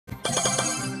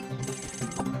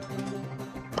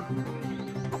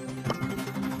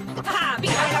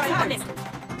bonus.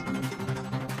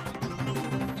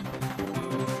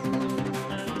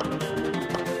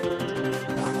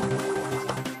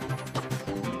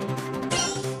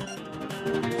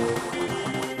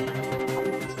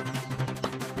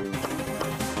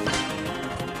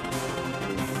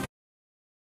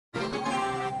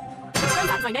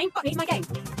 That's my name, but needs my game.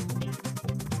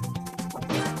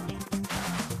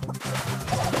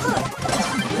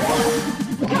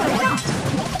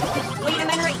 Wait a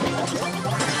memory.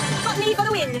 Got me for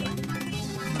the win.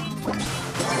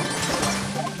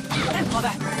 Don't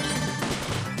bother.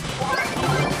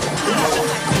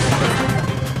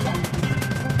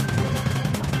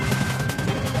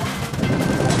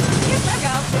 Here's that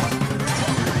girl.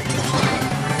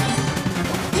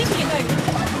 Sneaky it though.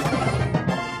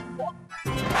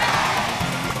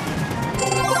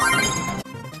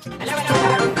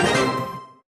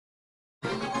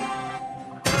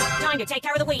 Time to take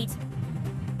care of the weeds.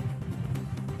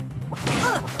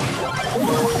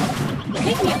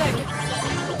 Leave me alone.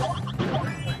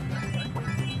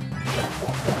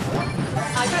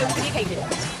 I rose to the occasion.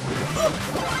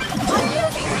 I'm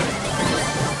moving.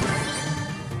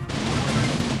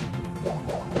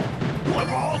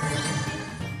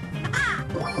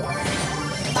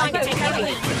 Time to take care of the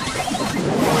weeds.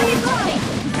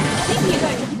 Leave me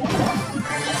alone.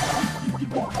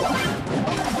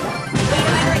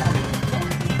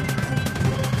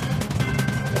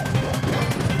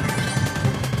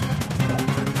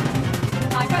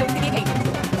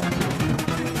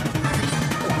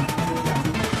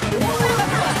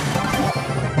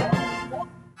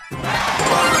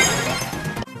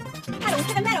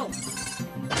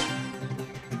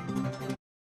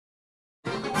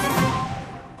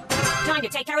 Time to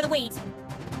take care of the weeds.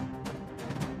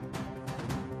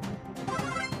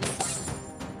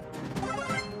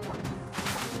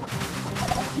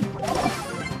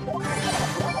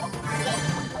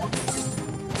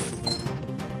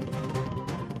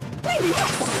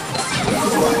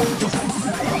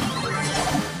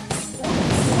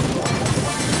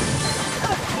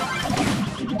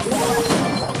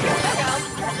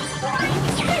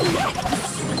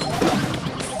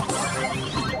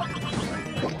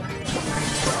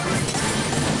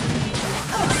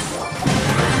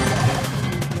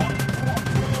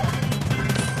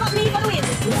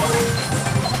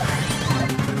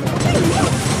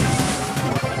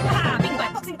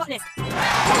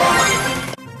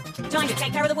 Time to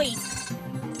take care of the weeds.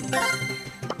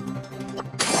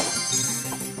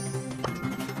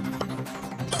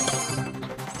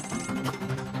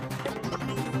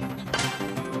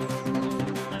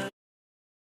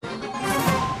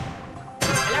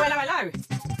 Hello, hello, hello.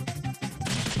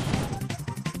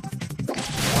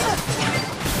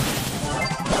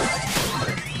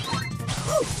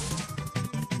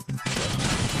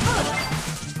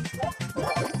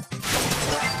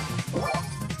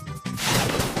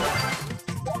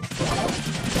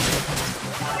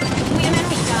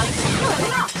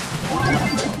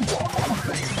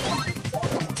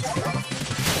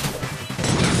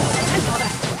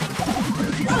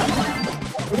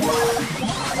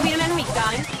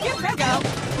 Darling, you're a pro girl.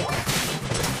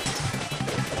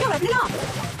 You're opening up.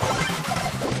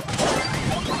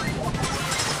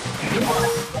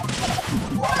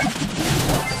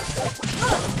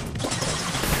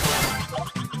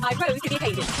 I rose to the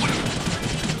occasion.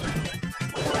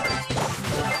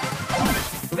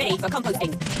 Ready for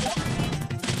composting.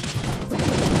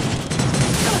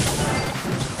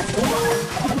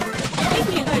 Leave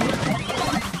me alone.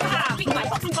 Beat my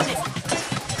boxing goddess.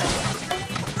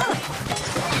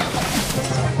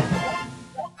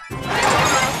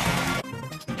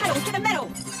 Pedals to the metal.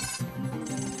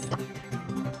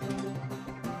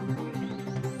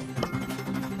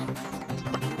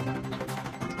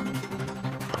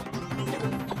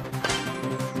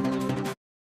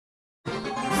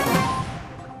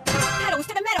 Pedals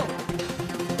to the metal.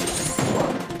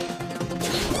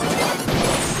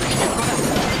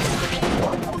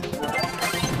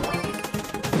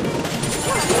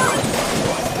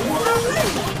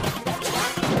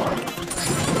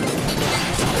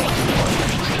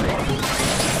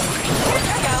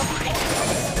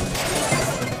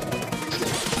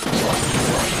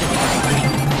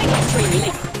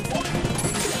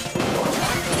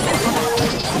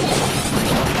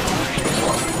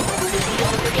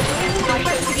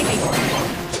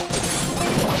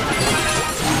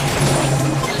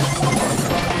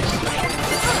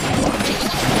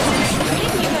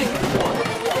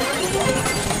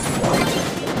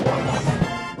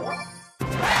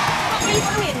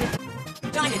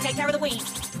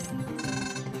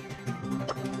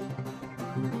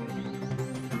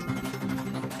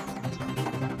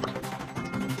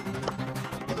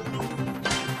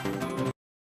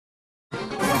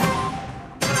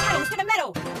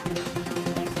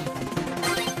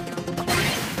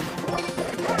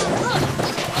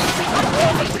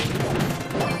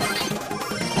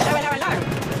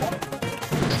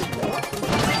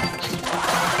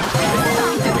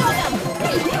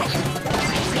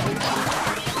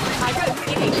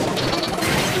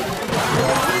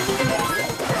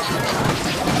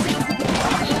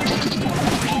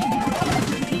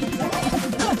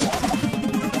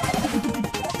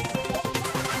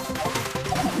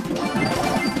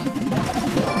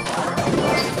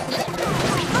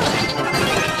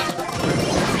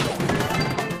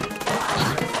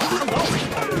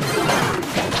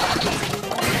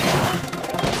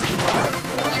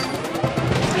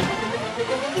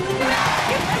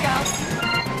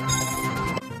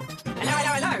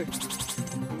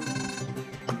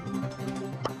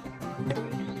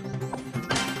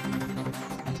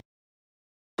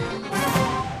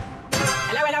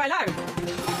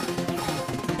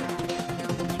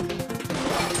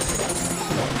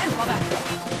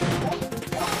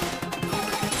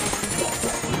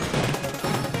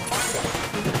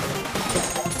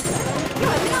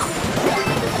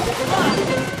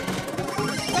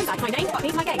 My name, but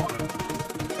here's my game.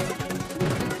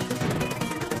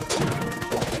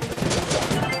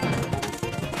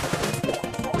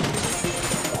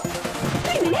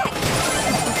 Wait a minute!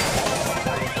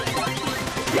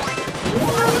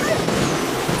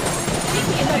 Leave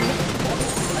me alone.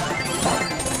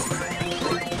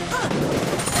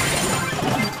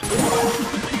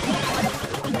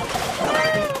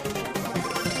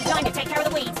 Time to take care of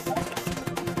the weeds.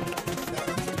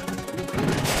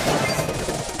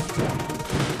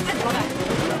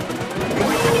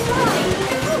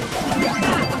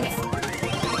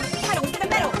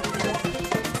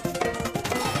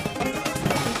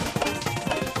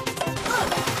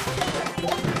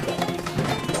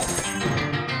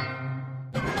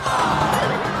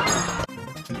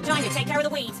 Time to take care of the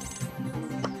weeds.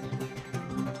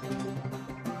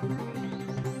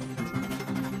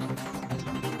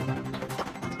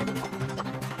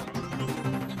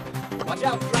 Watch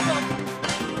out! Right on.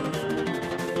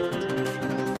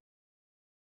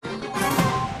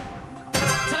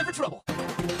 Time for trouble.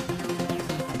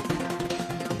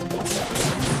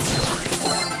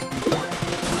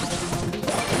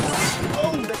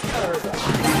 Oh, that's terrible.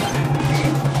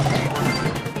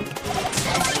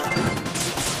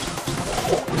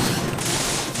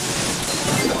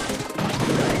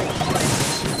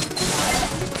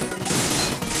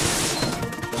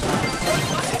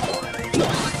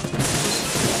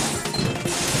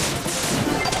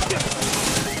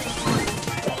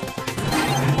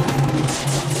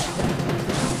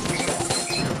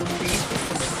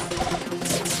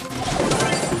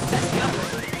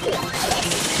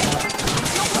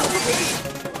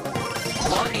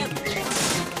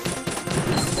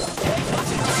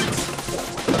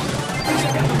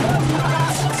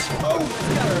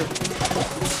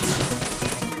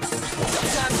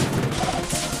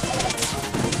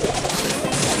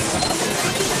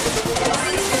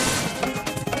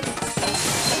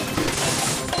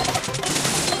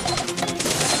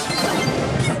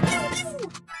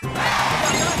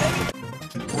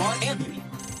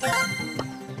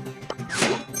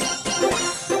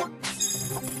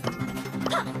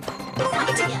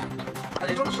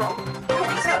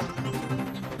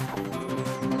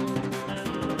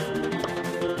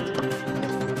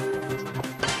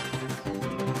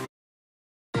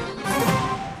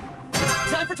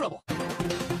 Time for trouble.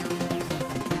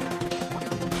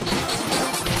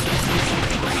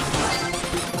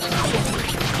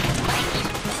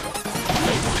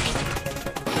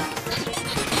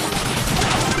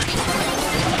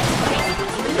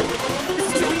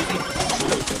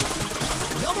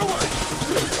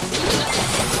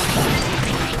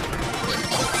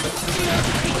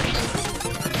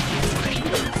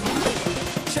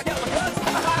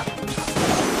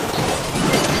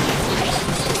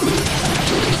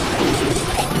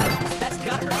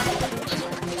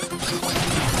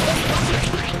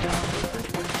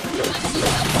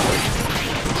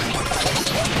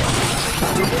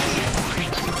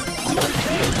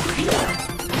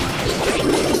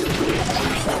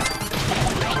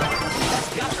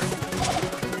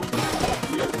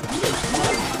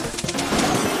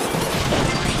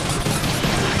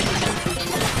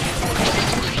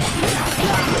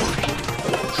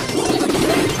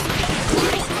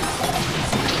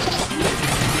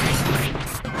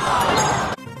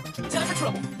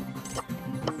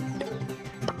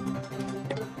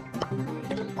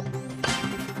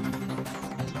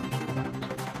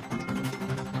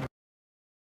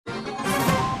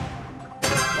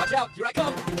 Watch out, here I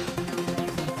come!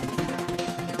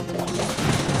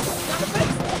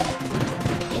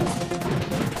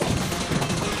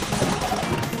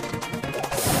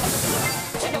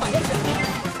 Check out my headset!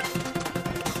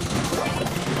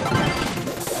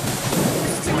 This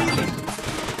is too easy!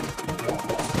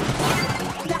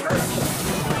 That hurts!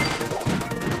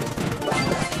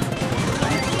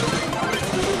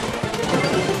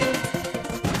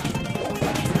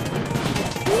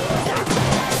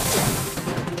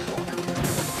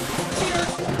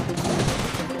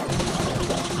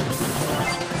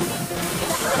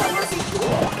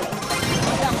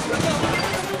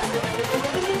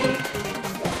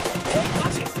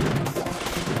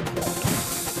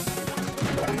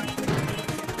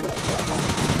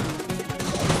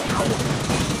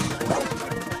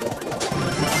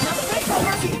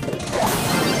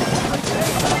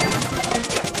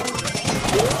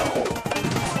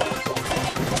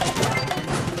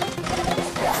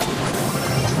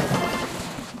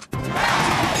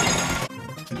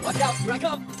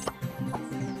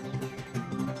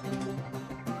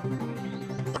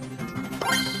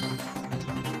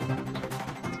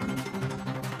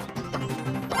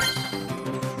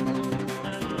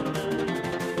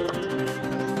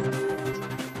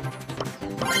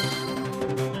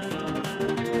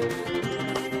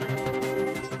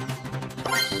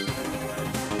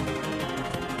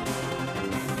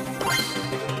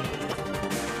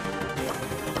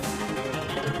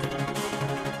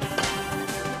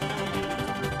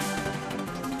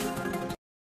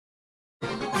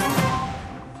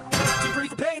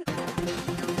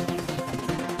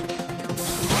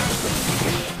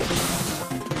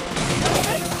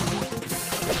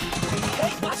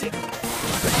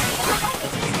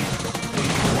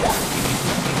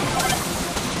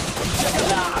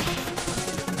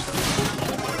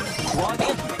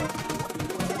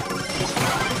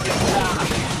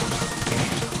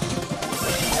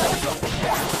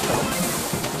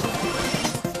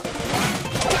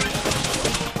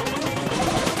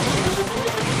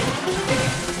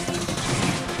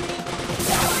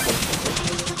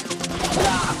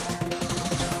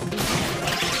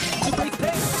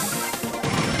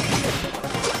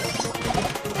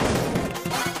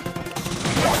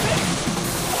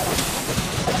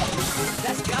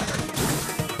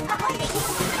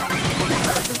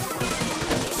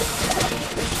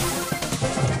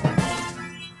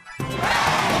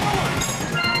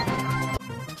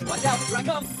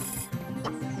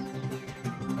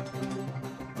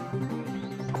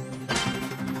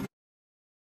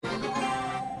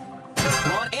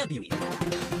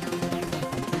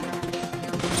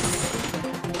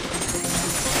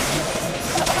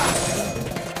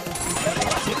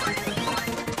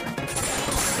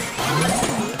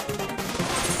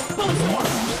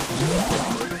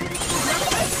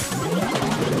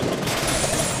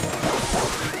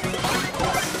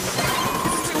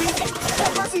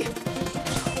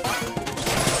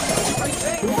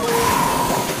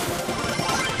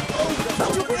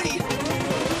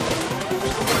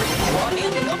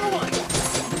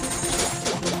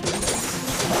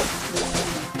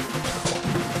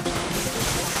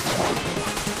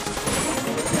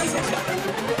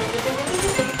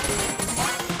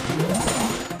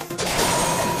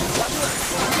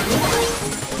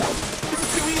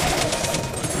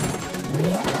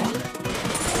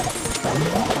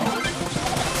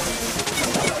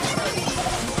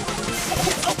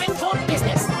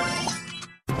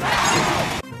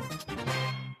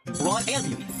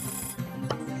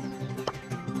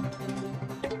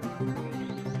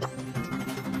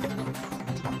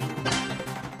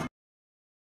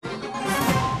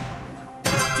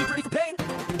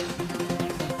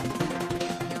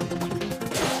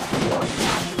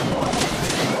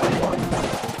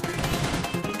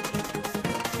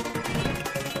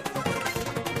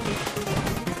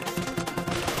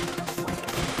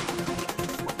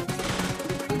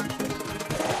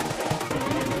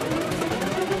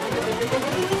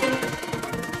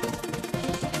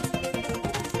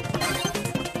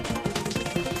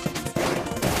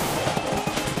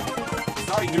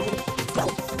 Sorry, Noodle.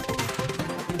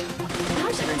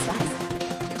 Now sugar and spice.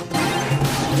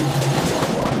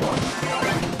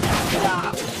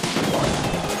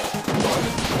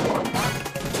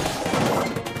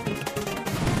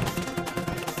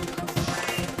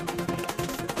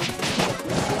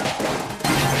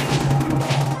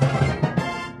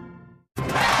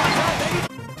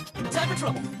 Time for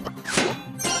trouble.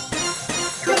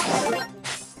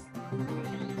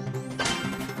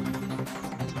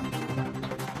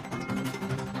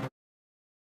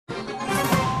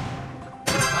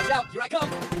 Watch out, here I come.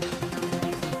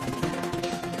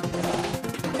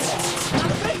 On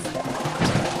the face.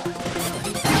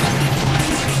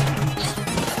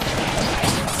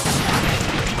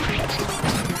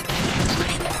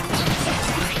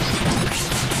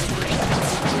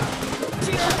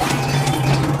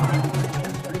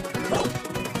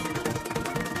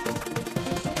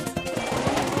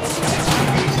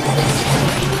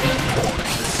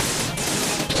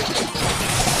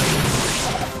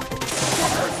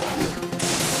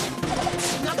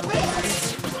 Not the face.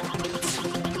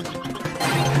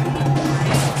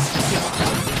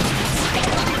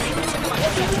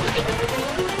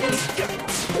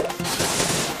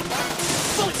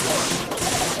 Bullet storm.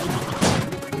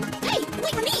 Hey,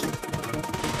 wait for me!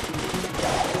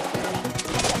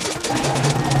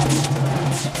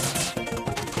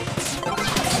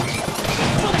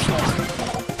 Bullet storm.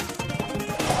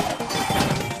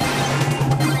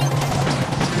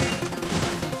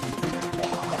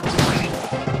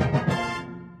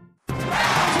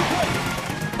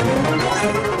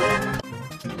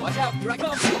 Watch out, here I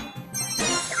come.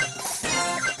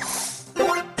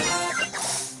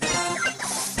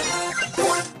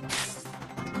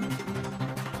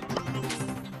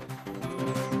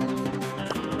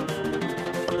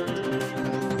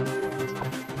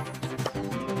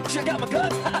 Check out my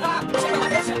guns! Check out my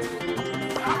headshot!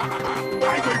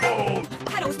 Angry Ball!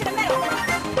 Hello, Spin and Metal!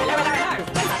 Hello, hello, hello!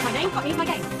 That's my name, got me in my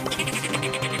game.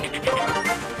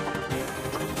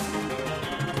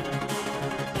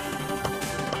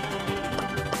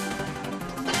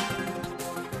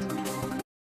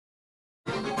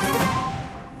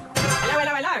 Hello,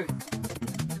 hello, hello!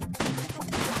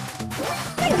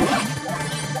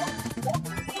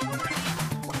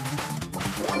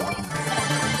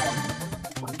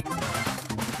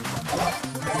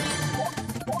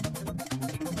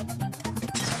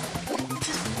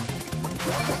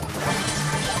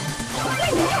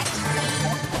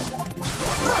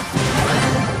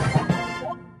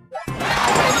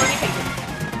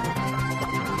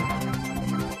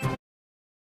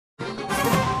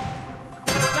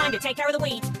 Time to take care of the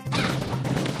weeds.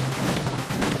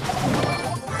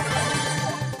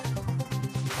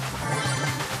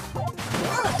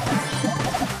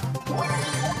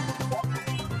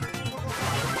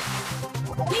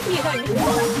 Leave me alone.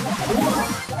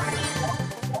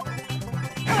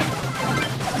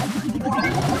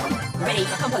 Ready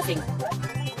for composting.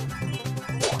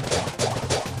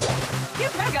 You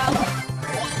better go.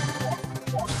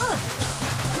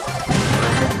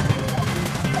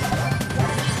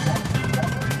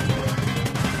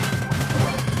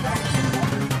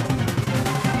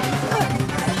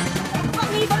 Got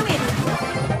me for the win.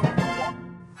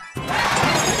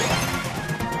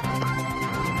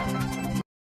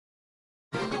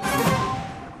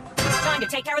 Time to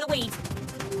take care of the weeds.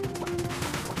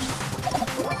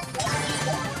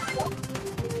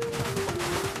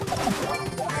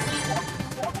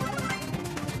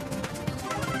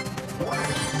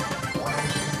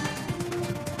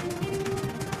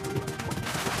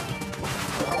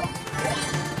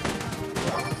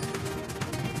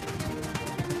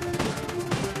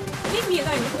 Leave me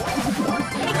alone.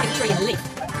 I think I can tree a leaf.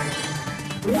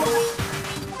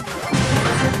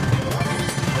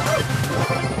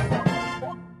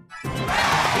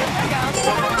 Here we go.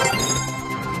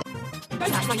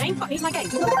 Don't touch my name, got me in my game.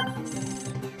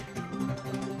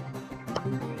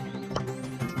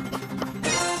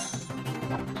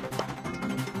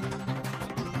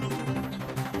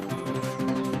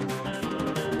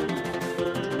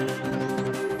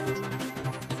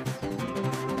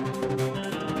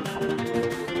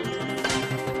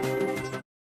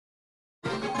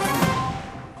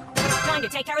 Time to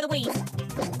take care of the weeds.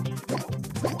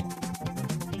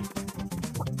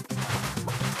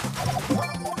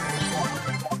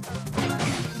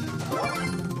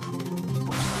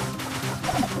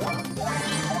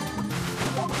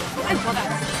 Don't bother.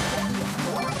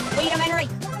 Wait a minute.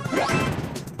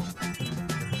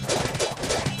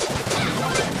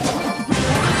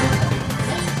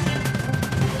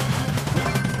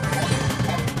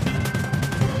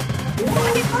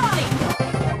 What is Ferrari?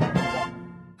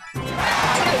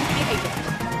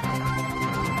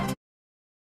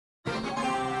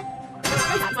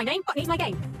 my name, but here's my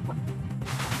game.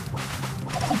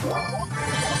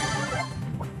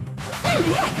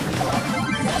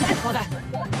 And bother.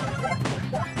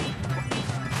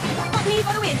 But me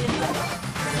for the win.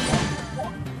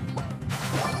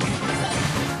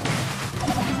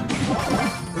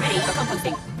 Ready for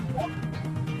composting.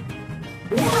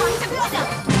 On to Rosa.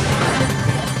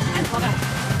 And bother.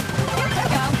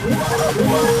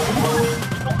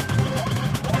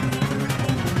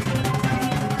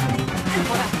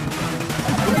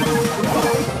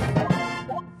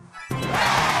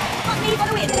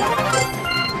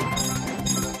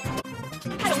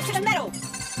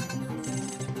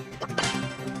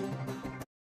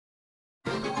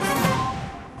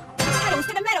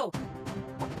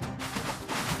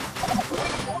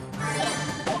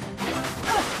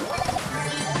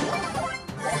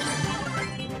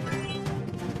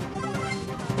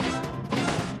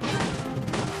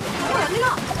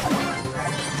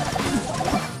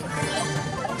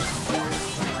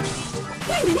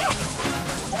 Here we go.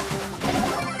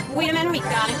 Wait a minute,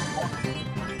 darling.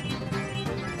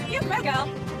 You better go.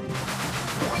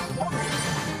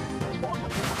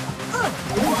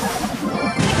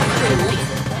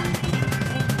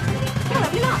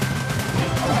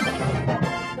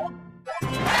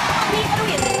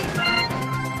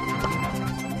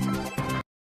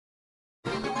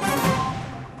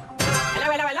 Hello,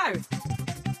 hello, hello.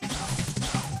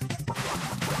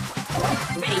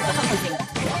 Ready for composting.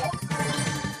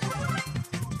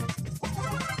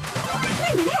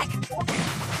 Wait a minute.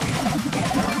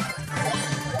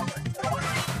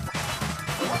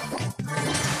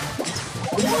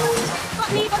 Got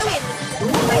me for the win.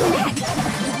 Wait a minute.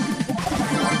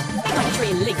 Big like a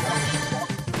tree and leaf.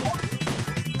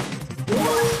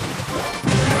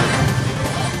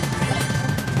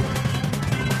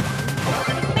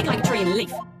 Big like a tree and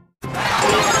leaf.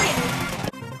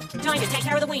 Time to take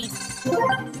care of the weeds.